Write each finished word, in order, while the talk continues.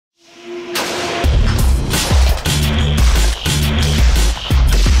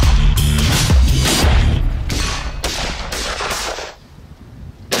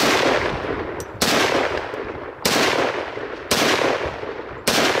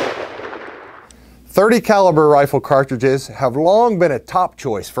.30 caliber rifle cartridges have long been a top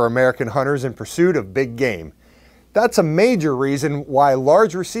choice for American hunters in pursuit of big game. That's a major reason why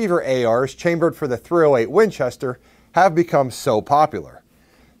large receiver ARs chambered for the .308 Winchester have become so popular.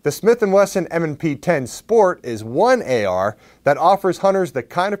 The Smith Wesson M&P10 Sport is one AR that offers hunters the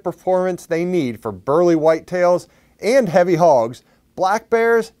kind of performance they need for burly whitetails and heavy hogs, black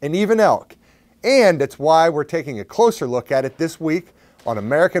bears, and even elk. And it's why we're taking a closer look at it this week on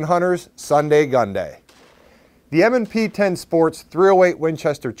American Hunter's Sunday Gunday. The M&P10 Sport's .308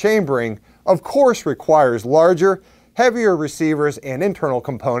 Winchester chambering of course requires larger, heavier receivers and internal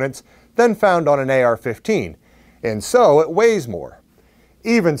components than found on an AR-15, and so it weighs more.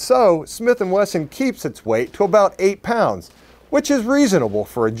 Even so, Smith & Wesson keeps its weight to about 8 pounds, which is reasonable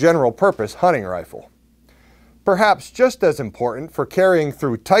for a general-purpose hunting rifle. Perhaps just as important for carrying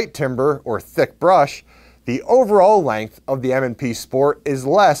through tight timber or thick brush, the overall length of the M&P Sport is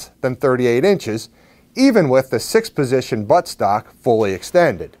less than 38 inches, even with the 6-position buttstock fully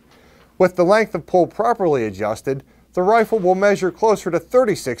extended. With the length of pull properly adjusted, the rifle will measure closer to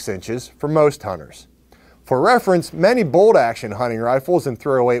 36 inches for most hunters. For reference, many bolt-action hunting rifles in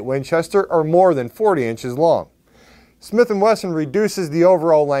 .308 Winchester are more than 40 inches long. Smith & Wesson reduces the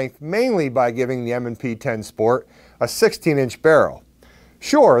overall length mainly by giving the M&P10 Sport a 16-inch barrel.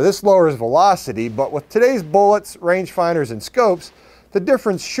 Sure, this lowers velocity, but with today's bullets, rangefinders, and scopes, the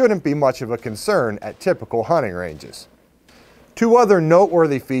difference shouldn't be much of a concern at typical hunting ranges. Two other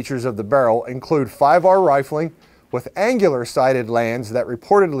noteworthy features of the barrel include 5R rifling with angular-sided lands that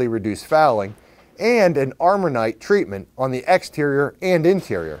reportedly reduce fouling, and an Armornite treatment on the exterior and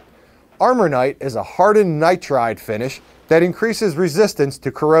interior. Armornite is a hardened nitride finish that increases resistance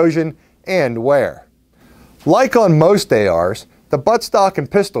to corrosion and wear. Like on most ARs, the buttstock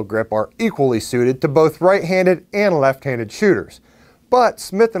and pistol grip are equally suited to both right-handed and left-handed shooters. But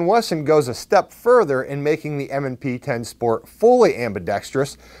Smith & Wesson goes a step further in making the M&P10 Sport fully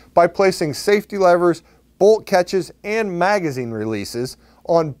ambidextrous by placing safety levers, bolt catches, and magazine releases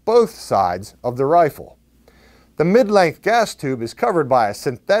on both sides of the rifle. The mid-length gas tube is covered by a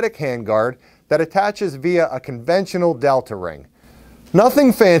synthetic handguard that attaches via a conventional delta ring.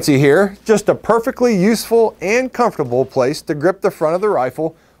 Nothing fancy here, just a perfectly useful and comfortable place to grip the front of the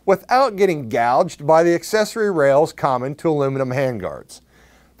rifle without getting gouged by the accessory rails common to aluminum handguards.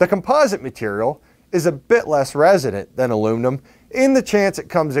 The composite material is a bit less resonant than aluminum in the chance it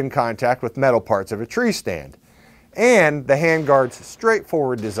comes in contact with metal parts of a tree stand. And the handguard's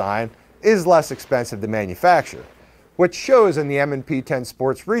straightforward design is less expensive to manufacture, which shows in the M&P10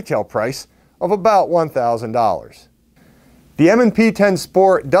 Sport's retail price of about $1,000. The M&P10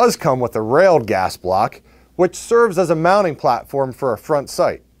 Sport does come with a railed gas block, which serves as a mounting platform for a front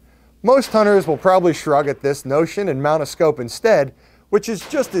sight. Most hunters will probably shrug at this notion and mount a scope instead, which is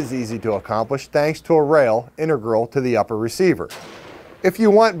just as easy to accomplish thanks to a rail integral to the upper receiver. If you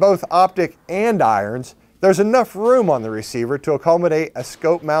want both optic and irons, there's enough room on the receiver to accommodate a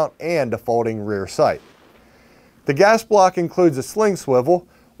scope mount and a folding rear sight. The gas block includes a sling swivel,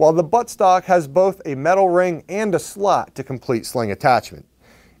 while the buttstock has both a metal ring and a slot to complete sling attachment.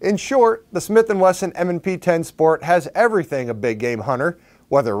 In short, the Smith & Wesson M&P10 Sport has everything a big game hunter,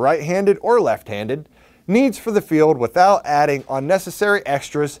 whether right-handed or left-handed, needs for the field without adding unnecessary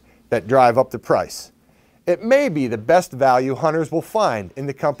extras that drive up the price. It may be the best value hunters will find in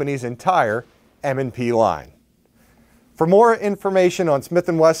the company's entire M&P line. For more information on Smith &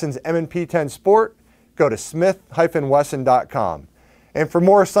 Wesson's M&P10 Sport, go to smith-wesson.com. And for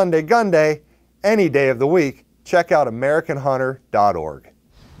more Sunday Gunday, any day of the week, check out AmericanHunter.org.